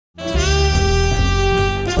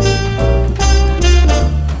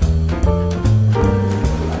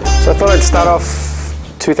So I thought I'd start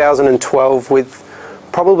off 2012 with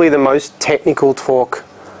probably the most technical talk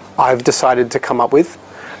I've decided to come up with.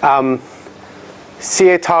 CATiled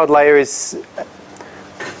Layer is,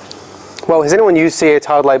 well, has anyone used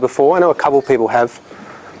CATiled Layer before? I know a couple people have,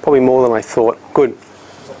 probably more than I thought. Good.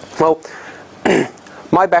 Well,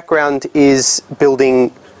 my background is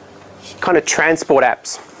building kind of transport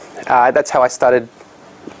apps. That's how I started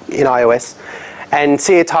in iOS. And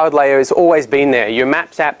CATiled Layer has always been there. Your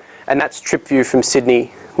Maps app, and that's Trip View from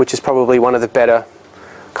Sydney, which is probably one of the better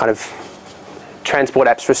kind of transport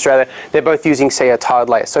apps for Australia. They're both using CATiled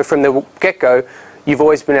Layer. So from the get-go, you've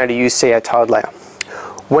always been able to use CATiled Layer.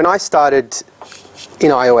 When I started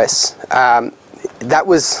in iOS, that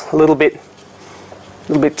was a little bit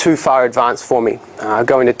too far advanced for me.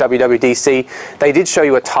 Going to WWDC, they did show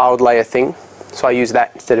you a tiled layer thing, so I used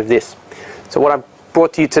that instead of this. So what I've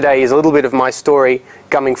brought to you today is a little bit of my story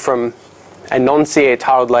coming from a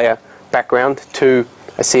non-CATiled Layer background to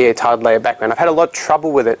a CATiled Layer background. I've had a lot of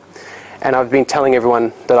trouble with it, and I've been telling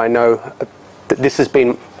everyone that I know that this has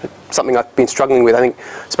been something I've been struggling with. I think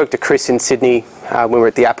I spoke to Chris in Sydney when we were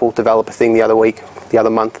at the Apple developer thing the other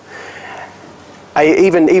month.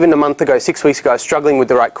 Even a month ago, 6 weeks ago, I was struggling with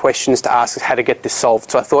the right questions to ask how to get this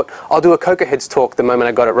solved. So I thought, I'll do a Cocoaheads talk the moment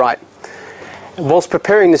I got it right. Whilst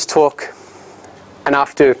preparing this talk, and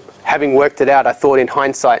after having worked it out, I thought in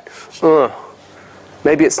hindsight,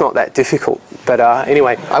 maybe it's not that difficult. But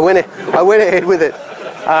anyway, I went ahead with it.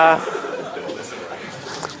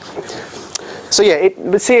 So yeah,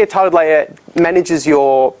 the CATiled Layer manages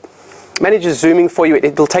zooming for you.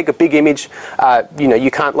 It'll take a big image.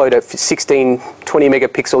 You can't load a 16, 20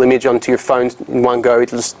 megapixel image onto your phone in one go.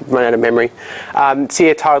 It'll just run out of memory.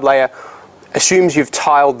 CATiled Layer assumes you've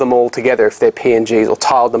tiled them all together if they're PNGs, or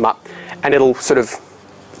tiled them up, and it'll sort of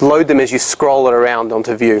load them as you scroll it around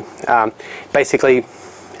onto view. Basically,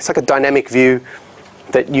 it's like a dynamic view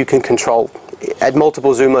that you can control at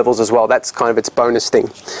multiple zoom levels as well. That's kind of its bonus thing.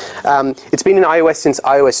 It's been in iOS since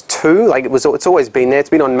iOS 2. Like it's always been there. It's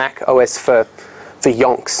been on Mac OS for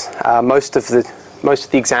yonks. Most of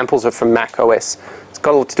the examples are from Mac OS. It's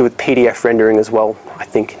got a lot to do with PDF rendering as well, I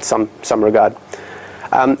think, in some regard.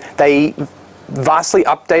 They vastly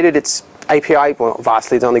updated its API. Well,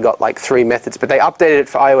 vastly, it's only got like 3 methods, but they updated it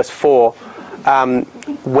for iOS 4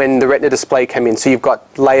 when the Retina display came in. So you've got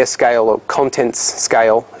layer scale or contents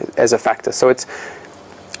scale as a factor. So it's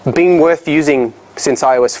been worth using since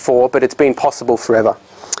iOS 4, but it's been possible forever.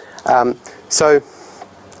 So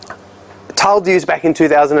tiled views back in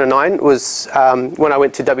 2009 was when I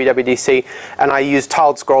went to WWDC, and I used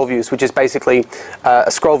tiled scroll views, which is basically a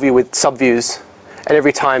scroll view with subviews. And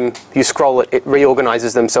every time you scroll it, it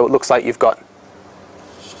reorganizes them so it looks like you've got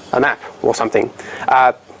a map or something.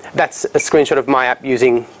 That's a screenshot of my app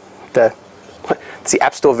using it's the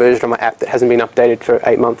App Store version of my app that hasn't been updated for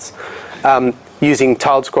 8 months, using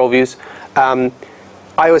tiled scroll views.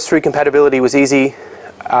 iOS 3 compatibility was easy,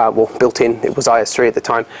 well, built in. It was iOS 3 at the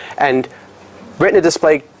time. And Retina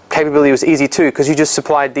display capability was easy too, because you just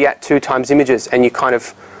supplied the at 2 times images and you kind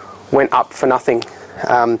of went up for nothing.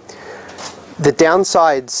 The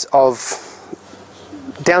downsides of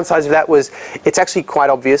that was it's actually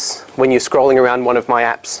quite obvious when you're scrolling around one of my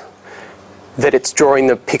apps that it's drawing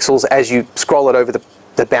the pixels as you scroll it over the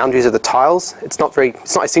boundaries of the tiles. It's not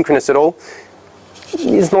asynchronous at all.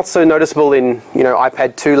 It's not so noticeable in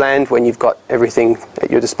iPad 2 land when you've got everything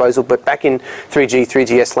at your disposal, but back in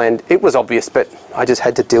 3GS land it was obvious, but I just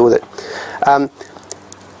had to deal with it.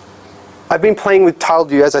 I've been playing with tiled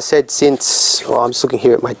view, as I said, since, well, I'm just looking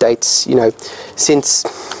here at my dates, since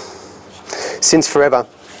forever.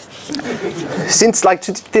 since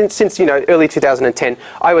early 2010.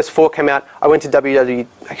 iOS 4 came out. I went to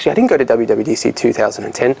actually I didn't go to WWDC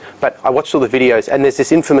 2010, but I watched all the videos, and there's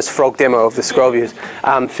this infamous frog demo of the scroll views.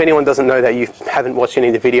 If anyone doesn't know that, you haven't watched any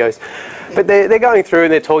of the videos. But they're going through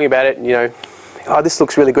and they're talking about it, and oh, this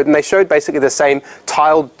looks really good. And they showed basically the same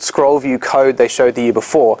tiled scroll view code they showed the year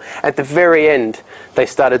before. At the very end, they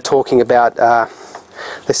started talking about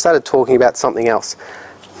something else.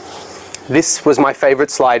 This was my favorite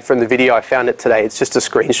slide from the video. I found it today. It's just a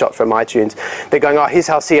screenshot from iTunes. They're going, oh, here's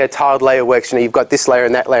how CATiled Layer works. You've got this layer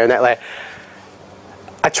and that layer and that layer.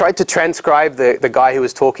 I tried to transcribe the guy who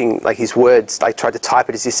was talking, like his words. I tried to type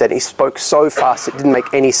it as he said. He spoke so fast it didn't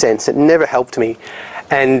make any sense. It never helped me.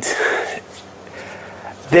 And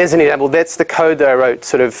there's an example. That's the code that I wrote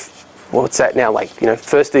sort of, what's that now, like,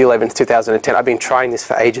 1st of the 11th, 2010. I've been trying this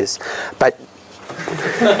for ages. But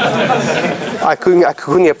I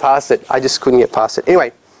couldn't get past it. I just couldn't get past it.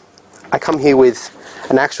 Anyway, I come here with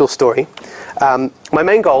an actual story. My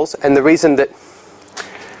main goals, and the reason that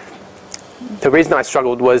the reason I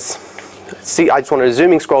struggled was, I just wanted a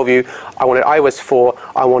zooming scroll view, I wanted iOS 4,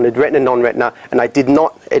 I wanted retina, non-retina, and I did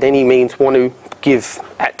not at any means want to give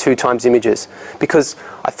at 2 times images, because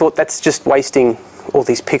I thought that's just wasting all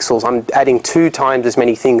these pixels. I'm adding 2 times as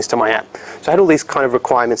many things to my app. So I had all these kind of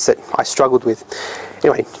requirements that I struggled with.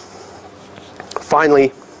 Anyway,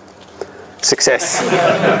 finally, success.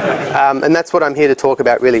 And that's what I'm here to talk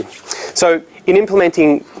about, really. So in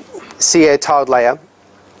implementing CATiled Layer,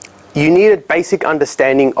 you need a basic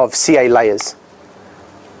understanding of CA layers.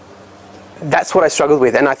 That's what I struggled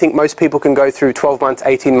with, and I think most people can go through 12 months,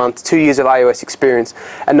 18 months, 2 years of iOS experience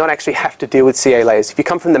and not actually have to deal with CA layers. If you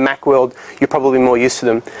come from the Mac world, you're probably more used to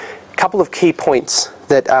them. A couple of key points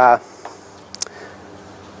that I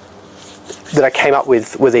came up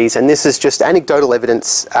with were these, and this is just anecdotal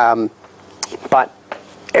evidence, but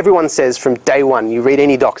everyone says from day one, you read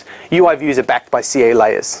any docs, UI views are backed by CA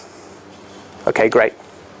layers. Okay, great.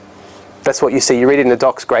 That's what you see. You read it in the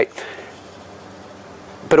docs, great.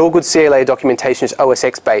 But all good CA layer documentation is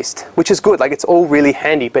OSX based, which is good. Like, it's all really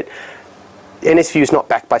handy, but NSView is not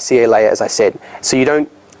backed by CA layer, as I said. So they don't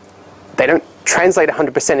translate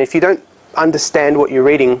 100%. If you don't understand what you're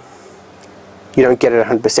reading, you don't get it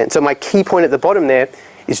 100%. So my key point at the bottom there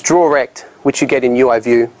is draw rect, which you get in UI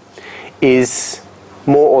view, is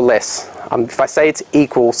more or less. If I say it's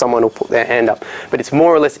equal, someone will put their hand up. But it's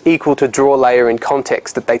more or less equal to draw layer in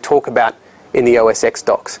context that they talk about in the OSX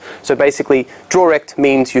docs. So basically, draw rect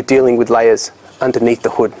means you're dealing with layers underneath the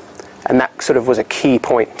hood. And that sort of was a key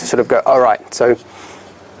point to sort of go, all right, so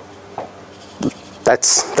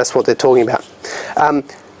that's what they're talking about.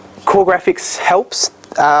 Core graphics helps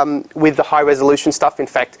with the high resolution stuff. In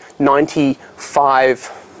fact,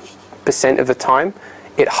 95% of the time,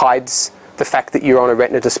 it hides the fact that you're on a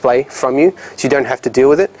retina display from you, so you don't have to deal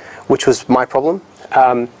with it, which was my problem.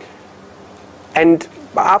 And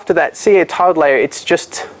after that, CATiled Layer, it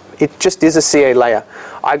just is a CA layer.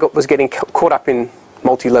 I was getting caught up in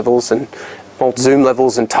multi-levels and zoom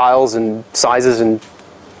levels and tiles and sizes and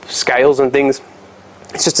scales and things.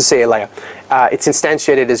 It's just a CA layer. It's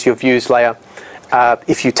instantiated as your views layer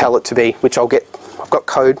if you tell it to be, which I've got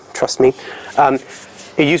code, trust me.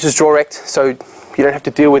 It uses draw rect, so you don't have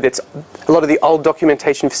to deal with it. A lot of the old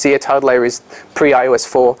documentation for CATiled Layer is pre-iOS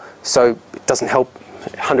 4, so it doesn't help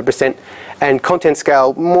 100%. And content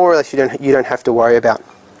scale, more or less, you don't have to worry about.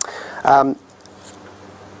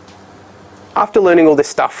 After learning all this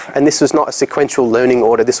stuff, and this was not a sequential learning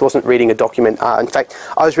order, this wasn't reading a document. In fact,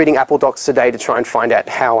 I was reading Apple Docs today to try and find out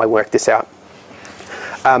how I worked this out.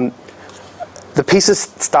 The pieces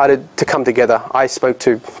started to come together. I spoke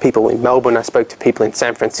to people in Melbourne, I spoke to people in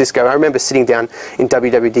San Francisco. I remember sitting down in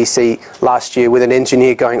WWDC last year with an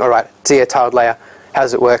engineer going, all right, CATiled Layer, how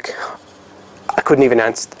does it work? I couldn't even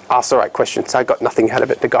ask the right questions. I got nothing out of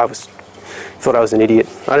it. The guy thought I was an idiot.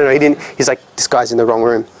 I don't know, he's like, this guy's in the wrong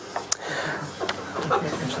room.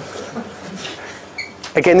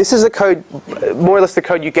 Again, this is the code, more or less the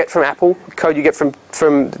code you get from Apple, code you get from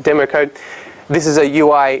demo code. This is a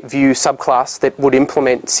UI view subclass that would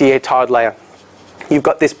implement CATiled Layer. You've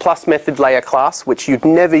got this plus method layer class, which you'd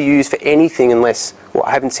never use for anything unless, well,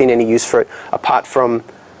 I haven't seen any use for it apart from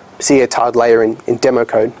CATiled Layer in demo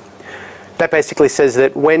code. That basically says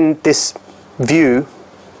that when this view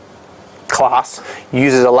class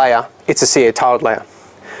uses a layer, it's a CATiled layer.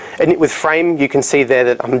 And with frame, you can see there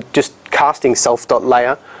that I'm just casting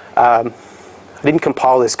self.layer. I didn't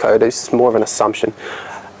compile this code, it's just more of an assumption.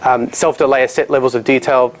 Self.layer set levels of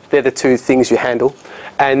detail, they're the 2 things you handle.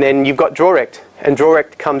 And then you've got draw rect, and draw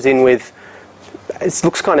rect comes in with, it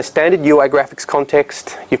looks kind of standard, UI graphics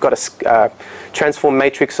context. You've got a transform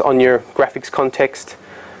matrix on your graphics context.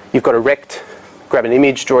 You've got a rect, grab an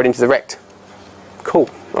image, draw it into the rect. Cool,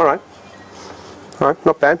 all right,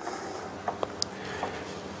 not bad.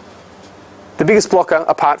 The biggest blocker,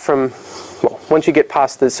 apart from, well, once you get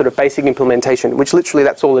past the sort of basic implementation, which literally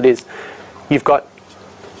that's all it is, you've got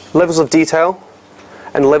levels of detail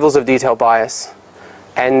and levels of detail bias.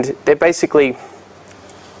 And they're basically,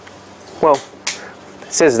 well,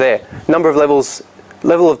 it says there, number of levels,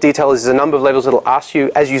 level of detail is the number of levels it'll ask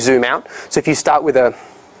you as you zoom out. So if you start with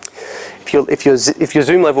if your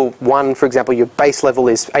zoom level 1, for example, your base level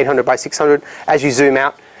is 800 by 600, as you zoom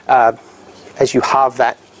out, as you halve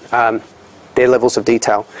that, their levels of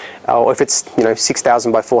detail. Or if it's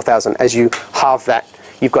 6,000 by 4,000, as you halve that,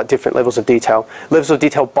 you've got different levels of detail. Levels of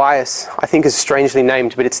detail bias, I think, is strangely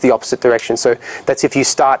named, but it's the opposite direction. So that's if you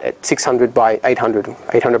start at 600 by 800,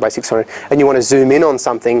 800 by 600, and you want to zoom in on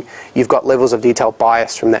something, you've got levels of detail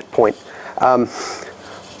bias from that point.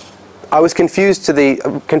 I was confused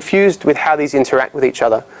with how these interact with each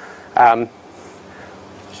other.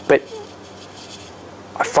 But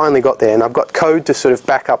I finally got there, and I've got code to sort of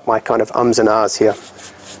back up my kind of ums and ahs here.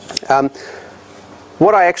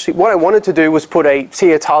 What I wanted to do was put a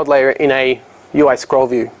CATiled layer in a UI scroll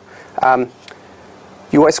view.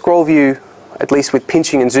 UI scroll view, at least with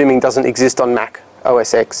pinching and zooming, doesn't exist on Mac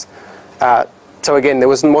OS X. So again, there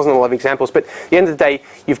wasn't a lot of examples, but at the end of the day,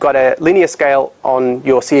 you've got a linear scale on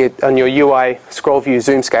your UI scroll view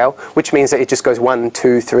zoom scale, which means that it just goes 1,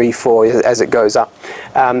 2, 3, 4 as it goes up.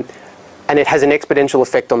 And it has an exponential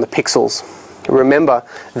effect on the pixels. Remember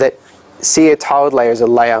that CATiled layer is a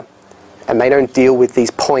layer, and they don't deal with these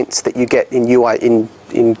points that you get in UI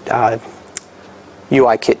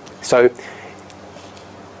kit. So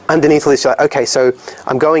underneath all this, you're like, okay, so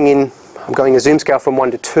I'm going a zoom scale from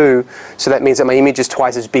 1 to 2, so that means that my image is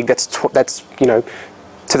twice as big. That's to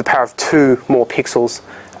the power of 2 more pixels,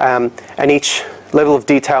 and each level of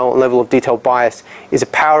detail and level of detail bias is a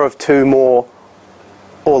power of 2 more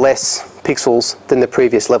or less pixels than the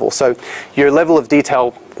previous level. So your level of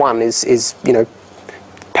detail 1 is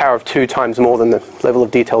power of 2 times more than the level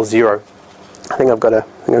of detail 0. I think I've got a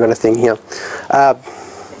thing here.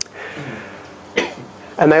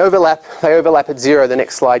 And they overlap at 0. The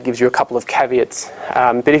next slide gives you a couple of caveats.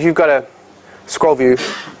 But if you've got a scroll view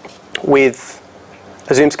with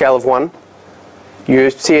a zoom scale of 1,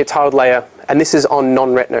 you see a tiled layer, and this is on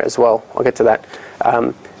non-retina as well. I'll get to that.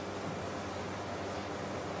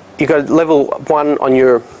 You've got level 1 on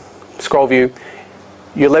your scroll view.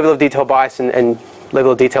 Your level of detail bias and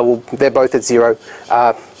level of detail, they're both at 0.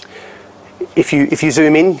 If you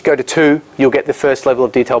zoom in, go to 2, you'll get the first level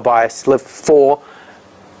of detail bias. Level 4,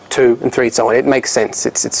 2, and 3, and so on. It makes sense.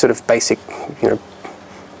 It's sort of basic,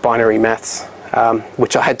 binary maths,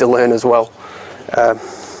 which I had to learn as well.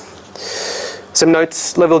 Some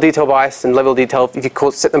notes: level of detail bias and level of detail. If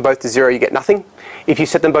you set them both to 0, you get nothing. If you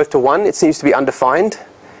set them both to 1, it seems to be undefined.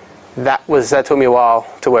 That took me a while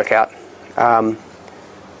to work out.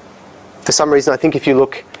 For some reason, I think if you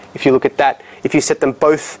look at that, if you set them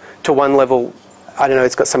both to 1 level, I don't know,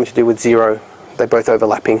 it's got something to do with 0. They're both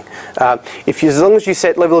overlapping. As long as you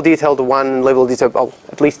set level of detail to 1, level of detail,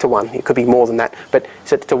 at least to 1, it could be more than that, but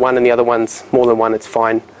set it to 1 and the other one's more than 1, it's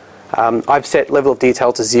fine. I've set level of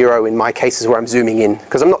detail to 0 in my cases where I'm zooming in,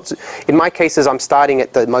 because in my cases I'm starting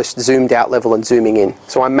at the most zoomed out level and zooming in.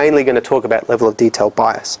 So I'm mainly going to talk about level of detail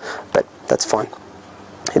bias, but that's fine.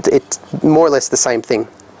 It's more or less the same thing.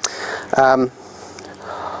 I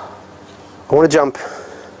want to jump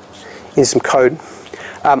into some code.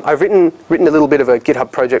 I've written a little bit of a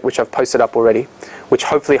GitHub project which I've posted up already, which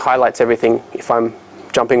hopefully highlights everything if I'm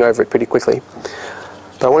jumping over it pretty quickly.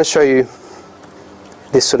 But I want to show you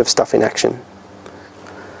this sort of stuff in action.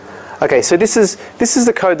 Okay, so this is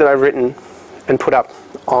the code that I've written and put up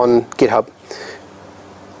on GitHub.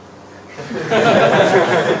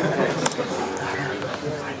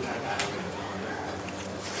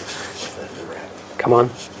 Come on.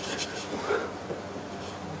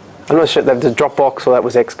 I'm not sure if that was Dropbox or that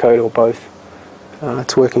was Xcode or both.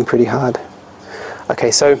 It's working pretty hard.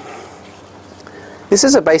 Okay, so this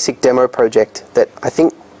is a basic demo project that I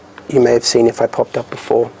think you may have seen if I popped up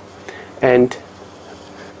before. And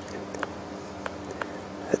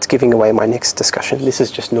it's giving away my next discussion. This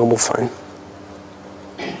is just normal phone.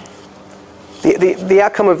 The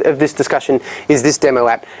outcome of this discussion is this demo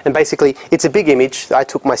app. And basically, it's a big image that I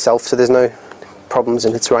took myself, so there's no problems,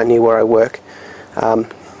 and it's right near where I work. And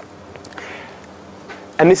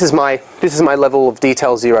this is my level of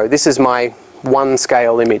detail 0. This is my 1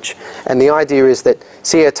 scale image. And the idea is that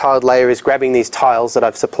CATiled layer is grabbing these tiles that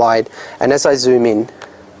I've supplied, and as I zoom in,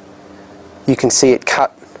 you can see it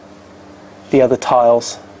cut the other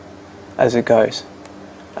tiles as it goes.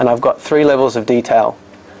 And I've got 3 levels of detail,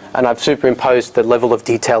 and I've superimposed the level of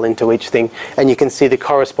detail into each thing, and you can see the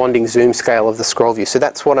corresponding zoom scale of the scroll view. So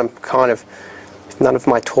that's what I'm kind of, none of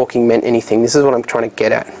my talking meant anything. This is what I'm trying to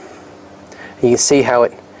get at. And you can see how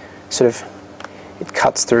it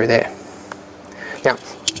cuts through there. Now,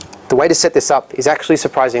 the way to set this up is actually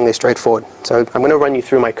surprisingly straightforward. So I'm going to run you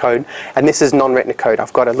through my code, and this is non-retina code.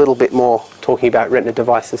 I've got a little bit more talking about retina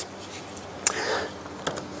devices.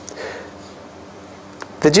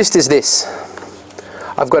 The gist is this.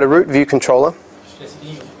 I've got a root view controller.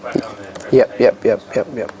 Yep.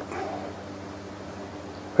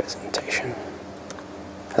 Presentation.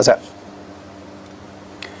 How's that?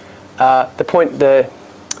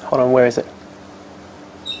 Hold on, where is it?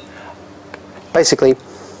 Basically,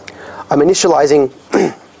 I'm initializing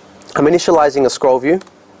a scroll view,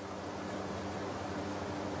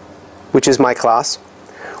 which is my class,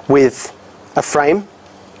 with a frame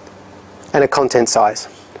and a content size.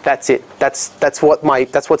 That's it. That's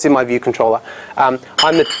what's in my view controller. I'm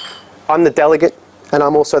the delegate. and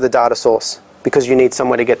I'm also the data source, because you need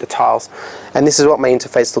somewhere to get the tiles. And this is what my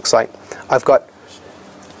interface looks like. I've got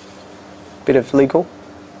a bit of legal.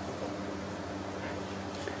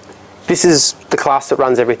 This is the class that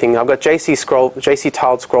runs everything. I've got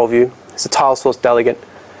CATiled scroll view. It's a tile source delegate.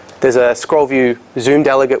 There's a scroll view zoom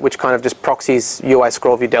delegate, which kind of just proxies UI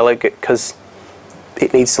scroll view delegate because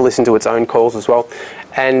it needs to listen to its own calls as well.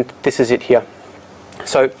 And this is it here.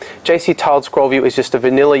 So CATiled scroll view is just a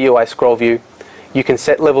vanilla UI scroll view. You can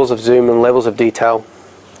set levels of zoom and levels of detail,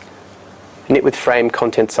 knit with frame,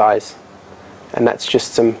 content size, and that's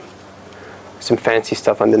just some fancy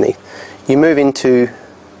stuff underneath. You move into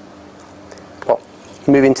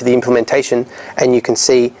the implementation, and you can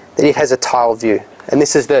see that it has a tile view. And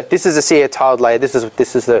this is the CATiled layer. This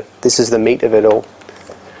is the meat of it all.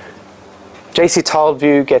 CATiled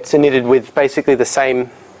view gets knitted with basically the same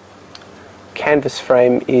canvas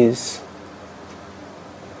frame is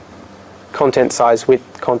content size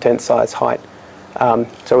width, content size height.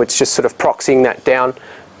 So it's just sort of proxying that down.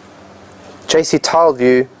 CATiled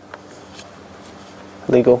view,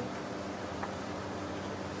 legal,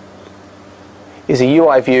 is a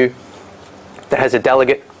UI view that has a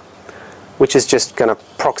delegate, which is just going to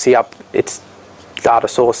proxy up its data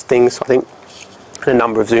source things, I think, and a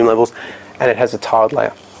number of zoom levels, and it has a tiled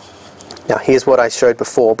layer. Now here's what I showed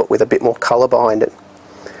before, but with a bit more color behind it.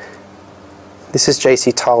 This is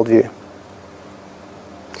CATiled view.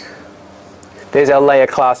 There's our layer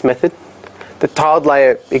class method. The tiled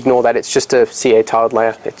layer, ignore that, it's just a CATiled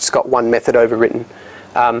layer. It's got one method overwritten.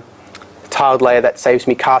 Tiled layer, that saves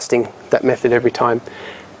me casting that method every time.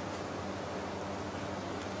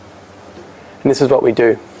 And this is what we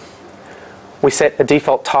do. We set a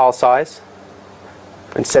default tile size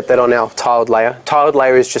and set that on our tiled layer. Tiled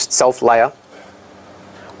layer is just self layer.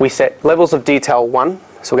 We set levels of detail 1,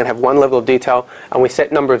 so we're going to have one level of detail, and we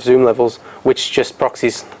set number of zoom levels, which just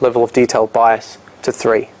proxies level of detail bias to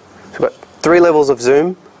 3. So we've got 3 levels of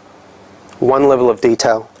zoom, 1 level of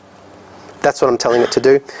detail. That's what I'm telling it to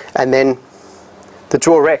do. And then the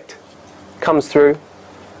draw rect comes through,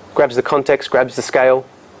 grabs the context, grabs the scale,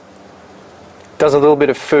 does a little bit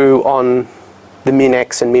of foo on the min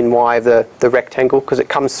x and min y of the rectangle, because it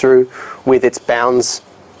comes through with its bounds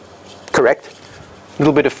correct. A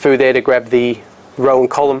little bit of foo there to grab the row and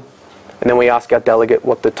column, and then we ask our delegate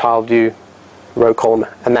what the tile view row column,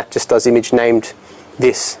 and that just does image named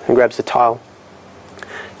this and grabs the tile.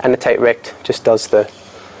 Annotate rect just does the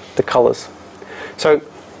colors. So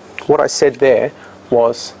what I said there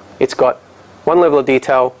was it's got 1 level of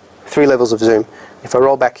detail, 3 levels of zoom. If I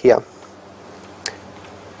roll back here,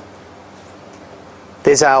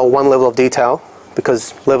 there's our 1 level of detail,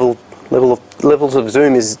 because levels of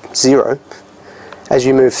zoom is 0. As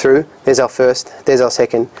you move through, there's our first, there's our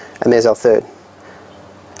second, and there's our third.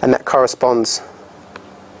 And that corresponds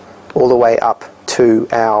all the way up to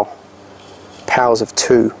our powers of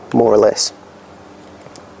 2, more or less.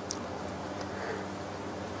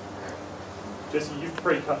 Jesse, you've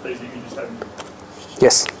pre-cut these images, haven't you?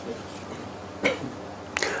 Yes.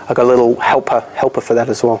 I've got a little helper for that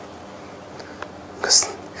as well.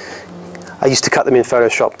 Because I used to cut them in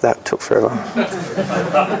Photoshop. That took forever.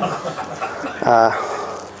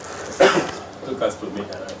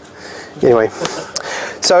 Anyway,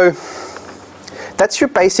 so that's your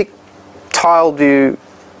basic tile view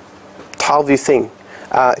thing.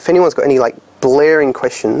 If anyone's got any like blaring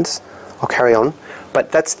questions, I'll carry on.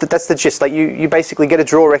 But that's the gist. Like you basically get a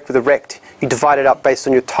draw rect with a rect. You divide it up based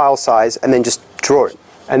on your tile size, and then just draw it.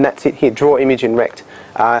 And that's it here. Draw image in rect.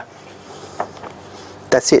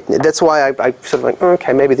 That's it. That's why I sort of like, oh,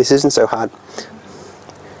 okay, maybe this isn't so hard.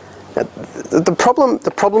 Now,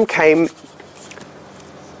 the problem came.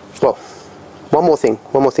 Well, one more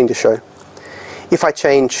thing to show. If I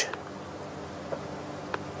change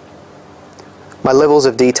my levels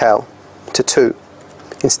of detail to 2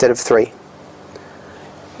 instead of 3,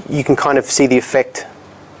 you can kind of see the effect.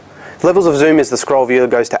 Levels of zoom is the scroll view that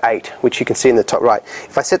goes to 8, which you can see in the top right.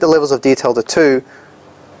 If I set the levels of detail to 2,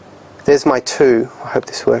 there's my 2. I hope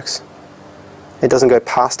this works. It doesn't go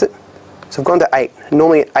past it. So I've gone to 8.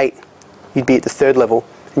 Normally at 8, you'd be at the 3rd level,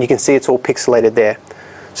 and you can see it's all pixelated there.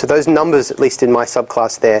 So those numbers, at least in my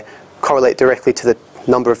subclass there, correlate directly to the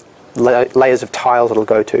number of layers of tiles it'll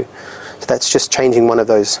go to. So that's just changing one of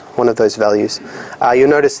those values. You'll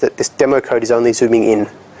notice that this demo code is only zooming in.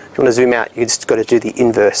 If you want to zoom out, you just got to do the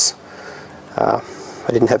inverse. I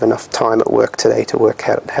didn't have enough time at work today to work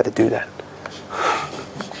out how to do that.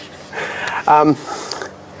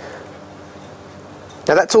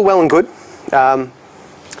 Now that's all well and good.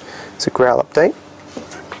 It's a Growl update.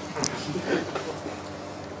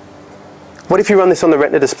 What if you run this on the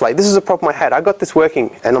Retina display? This is a problem I had. I got this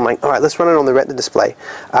working, and I'm like, all right, let's run it on the Retina display.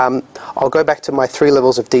 I'll go back to my 3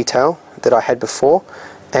 levels of detail that I had before,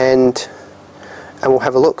 and we'll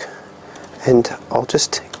have a look. And I'll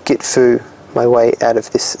just git foo my way out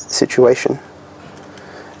of this situation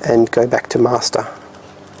and go back to master.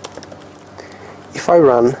 If I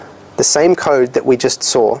run the same code that we just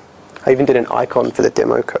saw, I even did an icon for the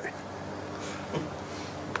demo code.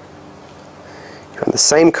 Run the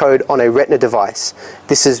same code on a Retina device.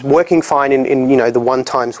 This is working fine in you know, the 1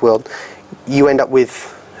 times world. You end up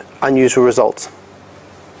with unusual results.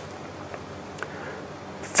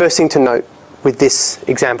 First thing to note with this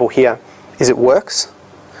example here is it works,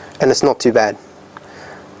 and it's not too bad.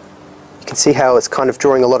 You can see how it's kind of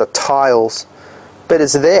drawing a lot of tiles, but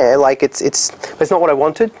it's there, like it's not what I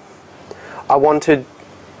wanted. I wanted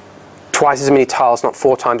twice as many tiles, not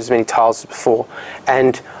 4 times as many tiles as before,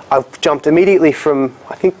 and I've jumped immediately from,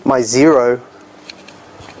 I think, my 0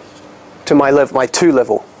 to my 2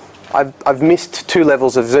 level. I've missed 2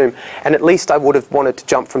 levels of zoom, and at least I would have wanted to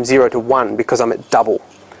jump from 0 to 1 because I'm at double.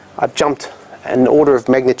 I've jumped an order of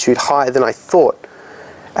magnitude higher than I thought.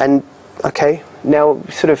 And okay, now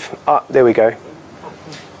sort of, there we go.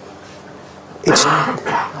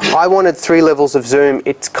 I wanted 3 levels of zoom.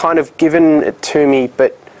 It's kind of given it to me,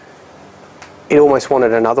 but it almost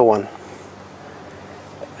wanted another one.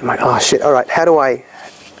 I'm like, oh shit, all right, how do I,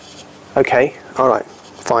 okay, all right,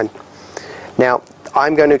 fine. Now,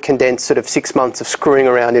 I'm going to condense sort of 6 months of screwing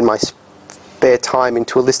around in my spare time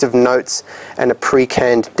into a list of notes and a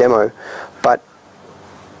pre-canned demo, but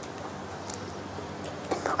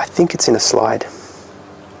I think it's in a slide.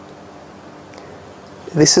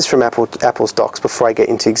 This is from Apple's docs before I get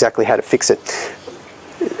into exactly how to fix it.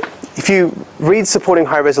 If you read supporting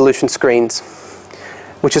high resolution screens,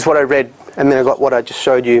 which is what I read, and then I got what I just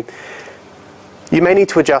showed you, you may need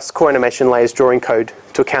to adjust core animation layers drawing code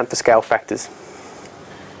to account for scale factors.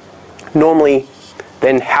 Normally,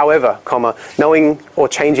 then, however, knowing or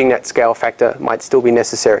changing that scale factor might still be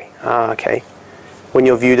necessary. Okay. When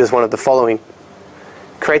you're viewed as one of the following.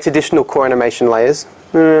 Creates additional core animation layers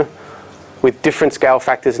with different scale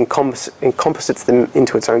factors and composites them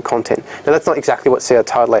into its own content. Now that's not exactly what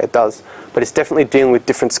CATiled Layer does, but it's definitely dealing with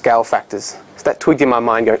different scale factors. So that twigged in my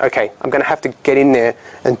mind going, okay, I'm going to have to get in there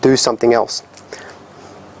and do something else.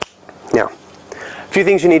 Now, a few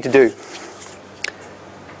things you need to do.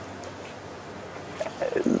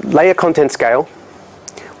 Layer content scale,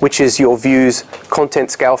 which is your view's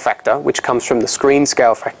content scale factor, which comes from the screen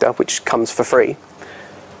scale factor, which comes for free,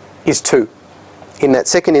 is 2. In that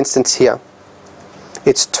second instance here,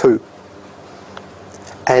 it's 2.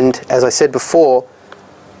 And as I said before,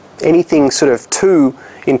 anything sort of 2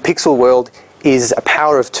 in pixel world is a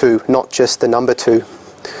power of 2, not just the number 2.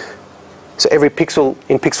 So every pixel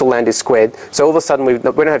in pixel land is squared. So all of a sudden we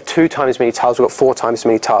don't have 2 times as many tiles, we've got 4 times as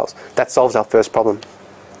many tiles. That solves our first problem.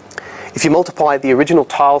 If you multiply the original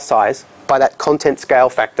tile size by that content scale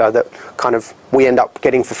factor that kind of we end up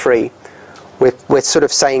getting for free, we're sort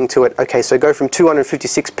of saying to it, okay, so go from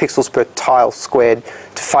 256 pixels per tile squared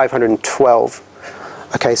to 512.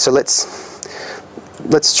 Okay, so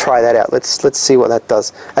let's try that out. Let's see what that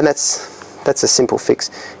does. And that's a simple fix.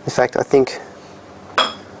 In fact, I think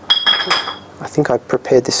I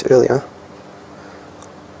prepared this earlier.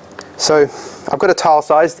 So I've got a tile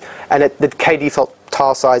size, and the CATiled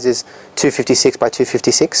tile size is 256 by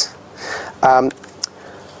 256.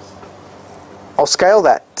 I'll scale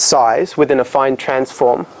that size with an affine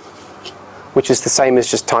transform, which is the same as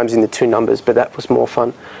just timesing the 2 numbers, but that was more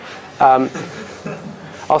fun.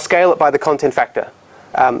 I'll scale it by the content factor,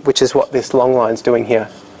 which is what this long line's doing here.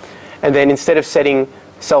 And then instead of setting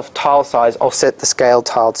self tile size, I'll set the scaled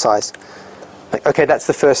tiled size. Okay, that's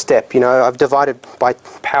the first step. You know, I've divided by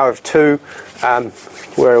power of 2.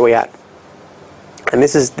 Where are we at? And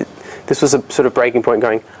this was a sort of breaking point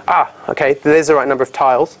going, okay, there's the right number of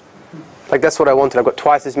tiles. Like that's what I wanted. I've got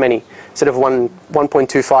twice as many. Instead of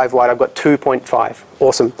 1.25 wide, I've got 2.5.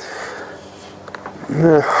 Awesome.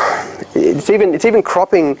 It's even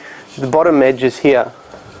cropping the bottom edges here.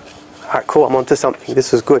 Alright, cool, I'm onto something.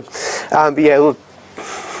 This was good. But yeah, look,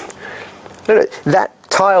 that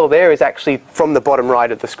tile there is actually from the bottom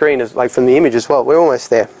right of the screen, is like from the image as well. We're almost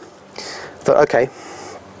there. Thought, okay.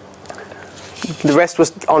 The rest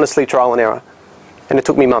was honestly trial and error. And it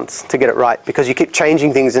took me months to get it right, because you keep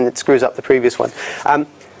changing things and it screws up the previous one.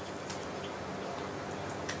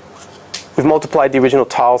 We've multiplied the original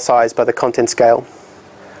tile size by the content scale.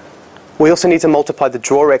 We also need to multiply the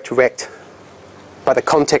draw rect by the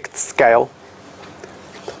context scale,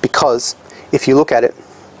 because if you look at it,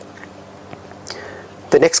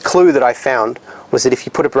 the next clue that I found was that if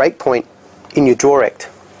you put a breakpoint in your draw rect,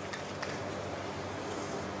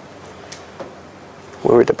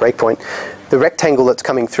 we're at the breakpoint, the rectangle that's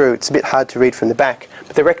coming through, it's a bit hard to read from the back,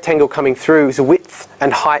 but the rectangle coming through is width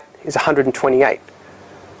and height is 128.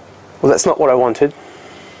 Well, that's not what I wanted.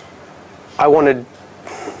 I wanted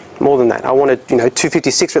more than that. I wanted,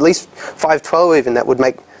 256 or at least 512 even. That would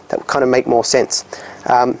kind of make more sense.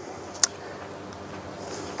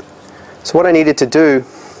 So what I needed to do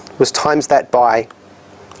was times that by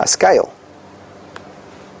a scale.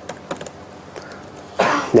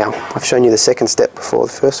 Now, I've shown you the second step before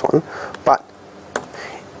the first one, but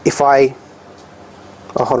if I,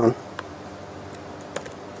 hold on.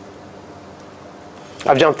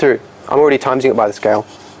 I've jumped through. I'm already timesing it by the scale.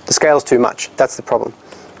 The scale's too much. That's the problem.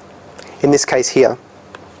 In this case here,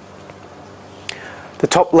 the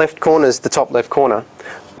top left corner is the top left corner,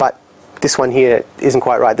 but this one here isn't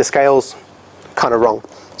quite right. The scale's kind of wrong.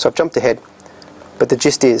 So I've jumped ahead, but the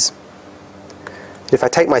gist is, if I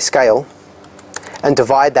take my scale and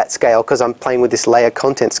divide that scale, because I'm playing with this layer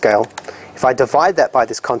content scale, if I divide that by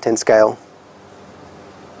this content scale,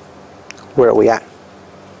 where are we at?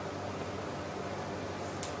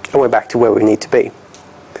 And we're back to where we need to be.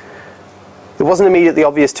 It wasn't immediately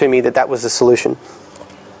obvious to me that that was the solution,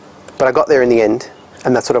 but I got there in the end,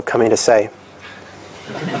 and that's what I've come here to say.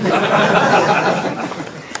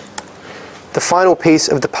 The final piece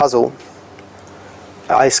of the puzzle,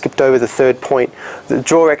 I skipped over the third point. The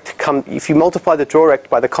draw rect, if you multiply the draw rect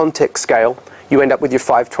by the context scale, you end up with your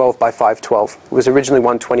 512 by 512. It was originally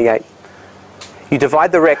 128. You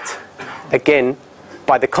divide the rect again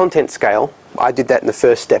by the content scale. I did that in the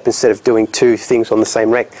first step instead of doing two things on the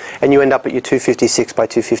same rect, and you end up at your 256 by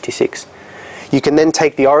 256. You can then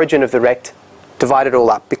take the origin of the rect, divide it all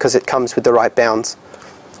up because it comes with the right bounds,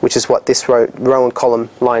 which is what this row and column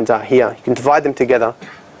lines are here. You can divide them together.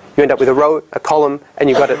 You end up with a row, a column, and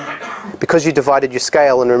you've got it. Because you divided your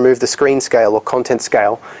scale and removed the screen scale or content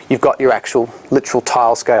scale, you've got your actual literal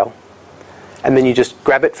tile scale. And then you just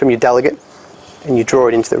grab it from your delegate and you draw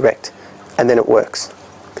it into the rect, and then it works.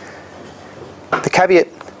 The caveat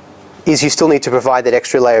is you still need to provide that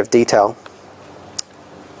extra layer of detail.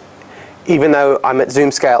 Even though I'm at zoom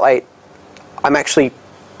scale 8, I'm actually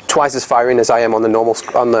twice as far in as I am on the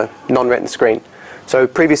non-retina screen. So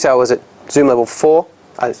previously I was at zoom level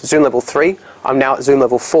 3. I'm now at zoom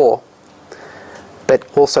level 4.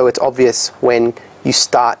 But also it's obvious when you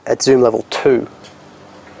start at zoom level 2.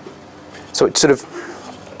 So it sort of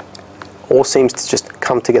all seems to just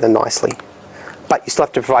come together nicely. But you still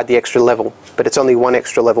have to provide the extra level. But it's only one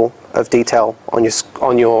extra level of detail on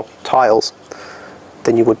your tiles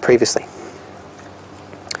than you would previously.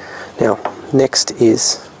 Now, next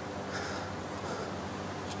is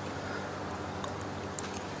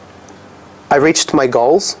I reached my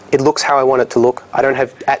goals. It looks how I want it to look. I don't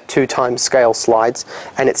have at 2 times scale slides,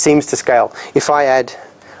 and it seems to scale. If I add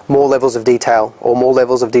more levels of detail or more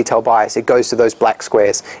levels of detail bias, it goes to those black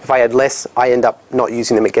squares. If I add less, I end up not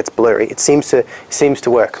using them. It gets blurry. It seems to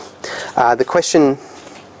work. The question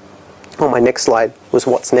on my next slide was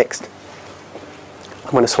what's next.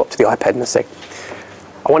 I'm going to swap to the iPad in a sec.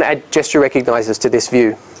 I want to add gesture recognizers to this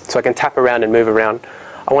view so I can tap around and move around.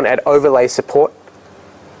 I want to add overlay support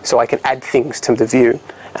so I can add things to the view.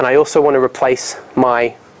 And I also want to replace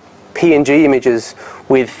my PNG images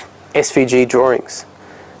with SVG drawings.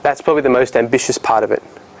 That's probably the most ambitious part of it,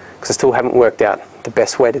 because I still haven't worked out the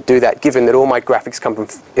best way to do that, given that all my graphics come from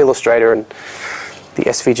Illustrator and the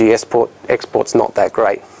SVG export's not that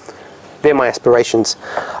great. They're my aspirations.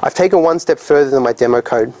 I've taken one step further than my demo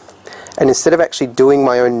code, and instead of actually doing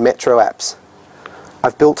my own Metro apps,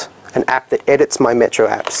 I've built an app that edits my Metro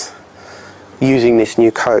apps using this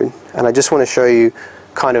new code. And I just want to show you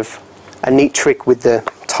kind of a neat trick with the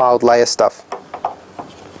tiled layer stuff.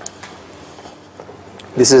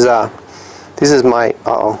 This is my,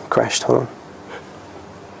 crashed, hold on.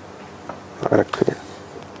 I gotta click it.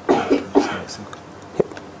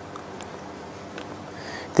 Yep.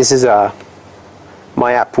 This is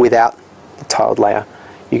my app without the tiled layer.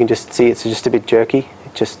 You can just see it's just a bit jerky. You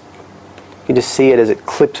can just see it as it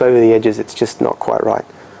clips over the edges. It's just not quite right.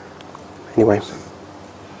 Anyway,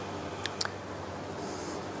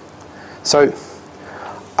 so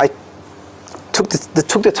I took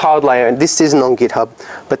the tiled layer, and this isn't on GitHub,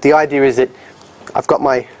 but the idea is that I've got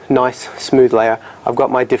my nice smooth layer, I've got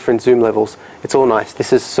my different zoom levels, it's all nice.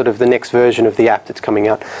 This is sort of the next version of the app that's coming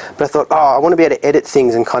out. But I thought, I want to be able to edit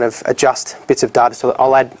things and kind of adjust bits of data, so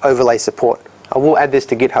I'll add overlay support. I will add this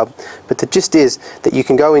to GitHub, but the gist is that you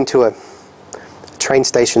can go into a train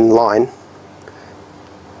station line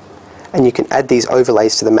and you can add these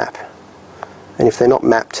overlays to the map. And if they're not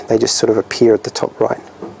mapped, they just sort of appear at the top right.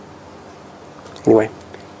 Anyway,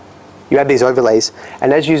 you add these overlays,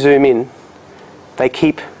 and as you zoom in, they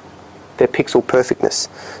keep their pixel perfectness.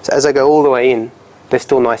 So as I go all the way in, they're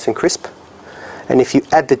still nice and crisp. And if you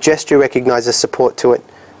add the gesture recognizer support to it,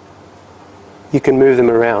 you can move them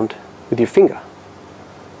around with your finger.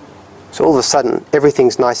 So all of a sudden,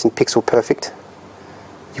 everything's nice and pixel perfect.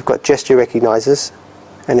 You've got gesture recognizers,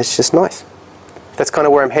 and it's just nice. That's kind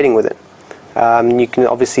of where I'm heading with it. You can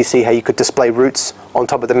obviously see how you could display routes on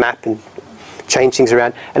top of the map and change things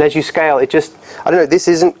around. And as you scale, it just, I don't know, this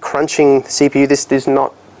isn't crunching the CPU, this is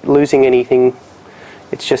not losing anything.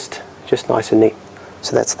 It's just nice and neat.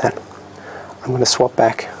 So that's that. I'm going to swap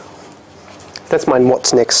back. That's my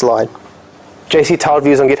what's next slide. JC tiled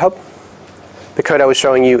views on GitHub. The code I was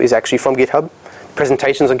showing you is actually from GitHub. The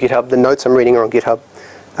presentation's on GitHub. The notes I'm reading are on GitHub.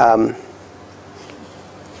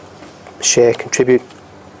 Share, contribute.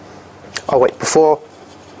 Oh wait, before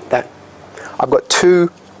that, I've got two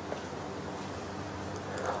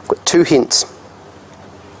hints.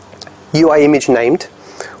 UI image named,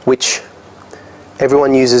 which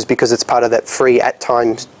everyone uses because it's part of that free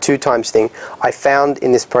 @times 2 thing, I found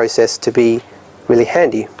in this process to be really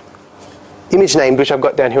handy. Image named, which I've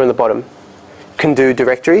got down here on the bottom, can do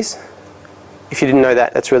directories. If you didn't know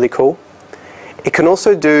that, that's really cool. It can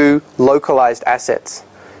also do localized assets.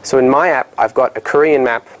 So in my app, I've got a Korean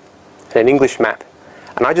map and an English map,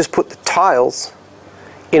 and I just put the tiles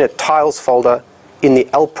in a tiles folder in the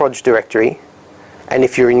lproj directory, and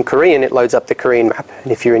if you're in Korean, it loads up the Korean map,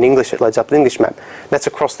 and if you're in English, it loads up the English map. That's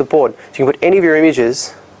across the board. So you can put any of your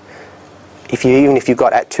images, even if you've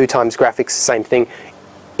got @2 graphics, same thing,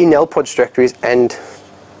 in lproj directories, and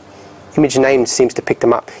image name seems to pick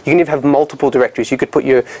them up. You can even have multiple directories. You could put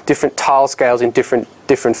your different tile scales in different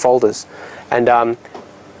folders. And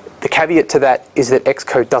the caveat to that is that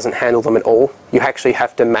Xcode doesn't handle them at all. You actually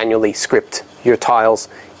have to manually script your tiles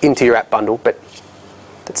into your app bundle, but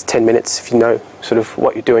that's 10 minutes if you know sort of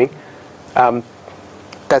what you're doing.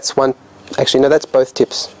 That's one. Actually, no, that's both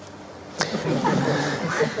tips.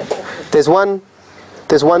 There's one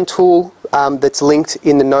tool that's linked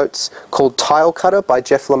in the notes called Tile Cutter by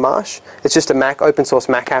Jeff LaMarche. It's just a open source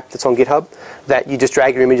Mac app that's on GitHub that you just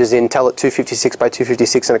drag your images in, tell it 256 by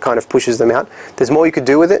 256, and it kind of pushes them out. There's more you could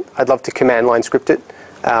do with it. I'd love to command line script it.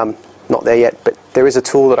 Not there yet, but there is a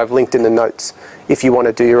tool that I've linked in the notes if you want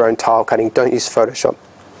to do your own tile cutting. Don't use Photoshop.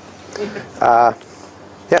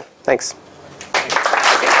 Yeah, thanks.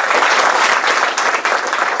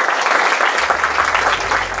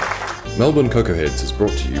 Melbourne Cocoaheads is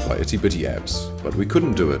brought to you by Itty Bitty Apps, but we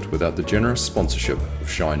couldn't do it without the generous sponsorship of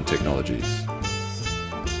Shine Technologies.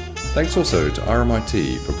 Thanks also to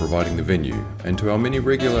RMIT for providing the venue, and to our many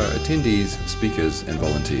regular attendees, speakers and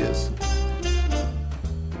volunteers.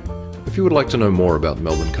 If you would like to know more about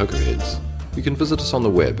Melbourne Cocoaheads, you can visit us on the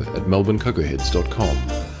web at melbournecocoaheads.com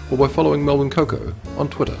or by following Melbourne Cocoa on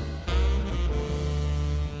Twitter.